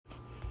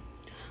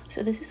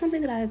So this is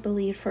something that I have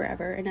believed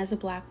forever, and as a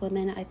Black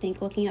woman, I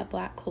think looking at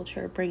Black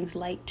culture brings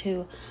light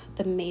to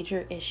the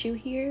major issue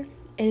here.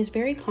 It is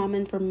very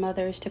common for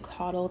mothers to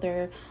coddle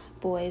their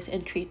boys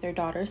and treat their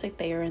daughters like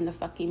they are in the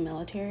fucking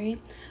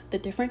military. The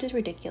difference is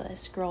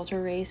ridiculous. Girls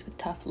are raised with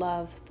tough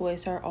love.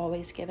 Boys are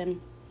always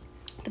given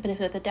the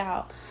benefit of the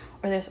doubt,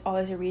 or there's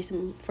always a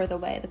reason for the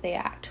way that they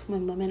act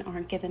when women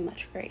aren't given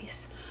much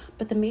grace.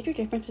 But the major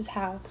difference is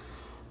how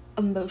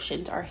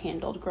emotions are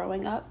handled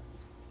growing up.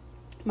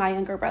 My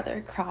younger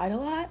brother cried a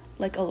lot,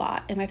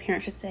 and my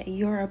parents would say,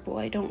 "You're a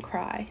boy, don't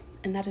cry."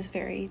 And that is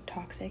very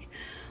toxic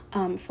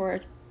for a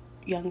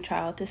young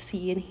child to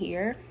see and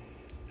hear.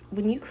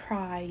 When you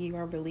cry, you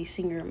are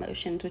releasing your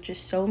emotions, which is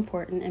so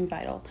important and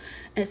vital.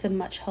 And it's a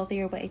much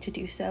healthier way to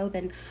do so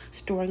than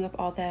storing up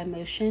all that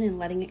emotion and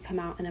letting it come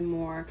out in a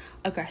more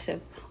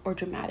aggressive or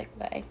dramatic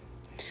way.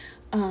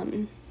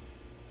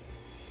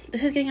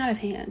 This is getting out of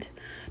hand.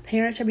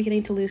 Parents are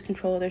beginning to lose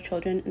control of their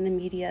children in the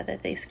media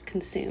that they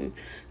consume.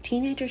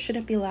 Teenagers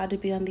shouldn't be allowed to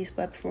be on these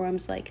web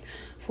forums like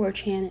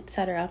 4chan,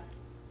 etc.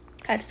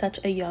 at such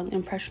a young,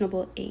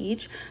 impressionable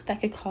age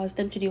that could cause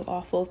them to do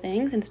awful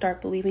things and start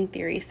believing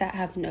theories that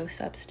have no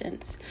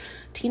substance.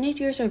 Teenage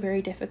years are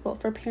very difficult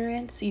for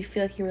parents. You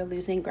feel like you are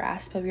losing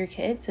grasp of your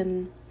kids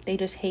and they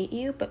just hate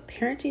you, but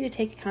parents need to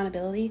take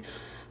accountability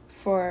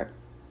for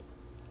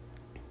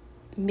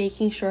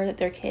making sure that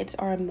their kids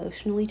are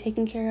emotionally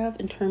taken care of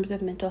in terms of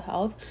mental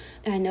health.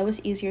 And I know it's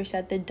easier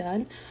said than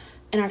done,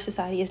 and our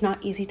society is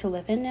not easy to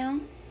live in now,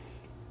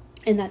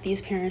 and that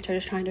these parents are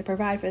just trying to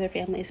provide for their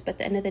families. But at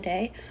the end of the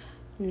day,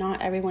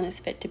 not everyone is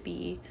fit to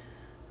be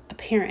a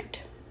parent.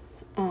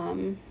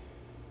 And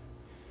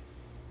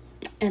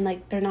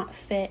like, they're not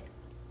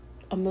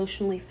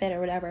emotionally fit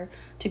or whatever,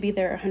 to be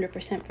there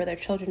 100% for their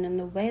children. And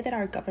the way that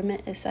our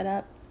government is set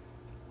up,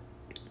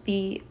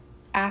 the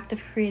act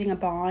of creating a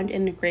bond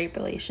and a great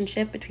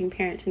relationship between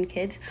parents and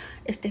kids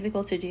is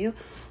difficult to do.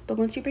 But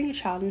once you bring a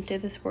child into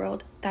this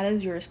world, that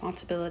is your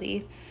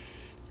responsibility,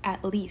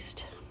 at the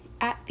least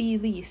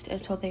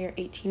until they are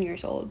 18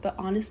 years old, but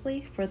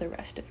honestly, for the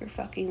rest of your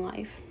fucking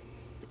life.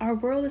 Our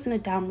world is in a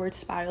downward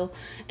spiral,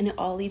 and it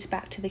all leads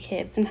back to the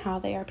kids and how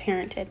they are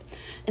parented,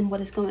 and what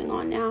is going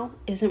on now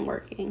isn't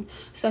working.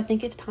 So I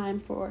think it's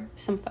time for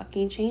some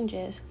fucking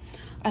changes.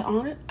 I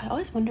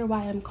always wonder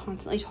why I'm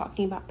constantly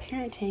talking about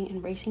parenting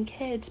and raising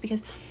kids,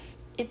 because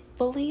it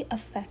fully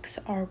affects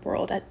our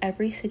world at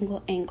every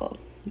single angle.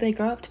 They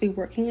grow up to be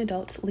working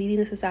adults leading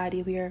the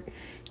society we are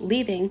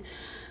leaving,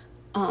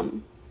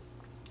 and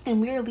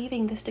we are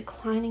leaving this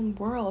declining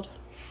world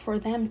for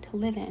them to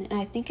live in. And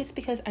I think it's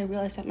because I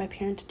realized that my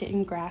parents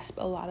didn't grasp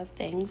a lot of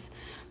things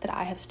that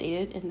I have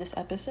stated in this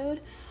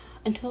episode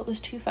until it was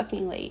too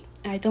fucking late.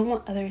 And I don't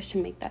want others to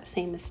make that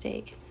same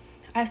mistake.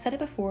 I've said it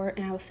before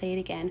and I will say it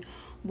again.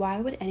 Why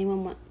would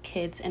anyone want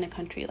kids in a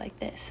country like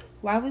this?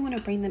 Why would we want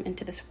to bring them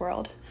into this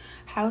world?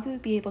 How would we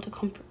be able to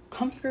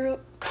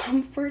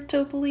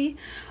comfortably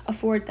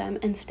afford them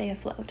and stay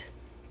afloat?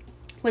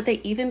 Would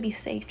they even be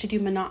safe to do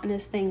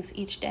monotonous things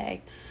each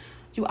day?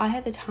 Do I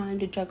have the time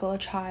to juggle a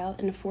child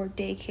and afford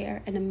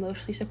daycare and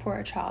emotionally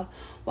support a child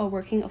while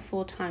working a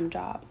full-time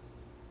job?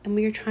 And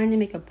we are trying to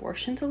make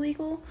abortions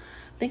illegal?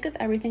 Think of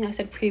everything I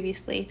said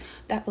previously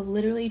that will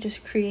literally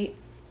just create...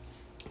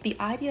 The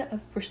idea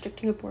of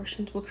restricting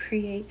abortions will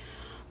create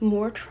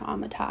more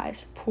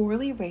traumatized,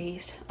 poorly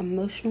raised,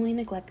 emotionally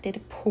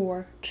neglected,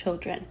 poor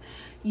children.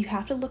 You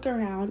have to look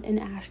around and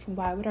ask,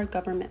 why would our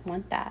government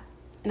want that?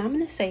 And I'm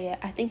going to say it.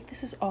 I think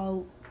this is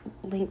all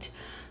linked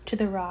to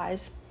the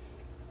rise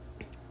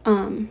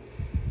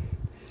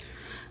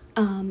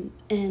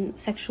in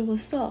sexual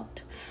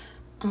assault,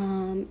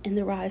 and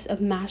the rise of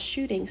mass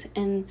shootings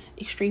and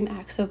extreme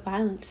acts of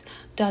violence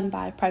done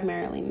by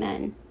primarily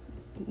men.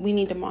 We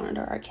need to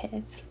monitor our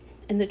kids,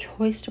 and the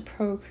choice to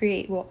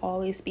procreate will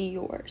always be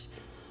yours,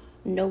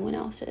 no one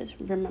else's.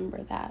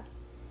 Remember that.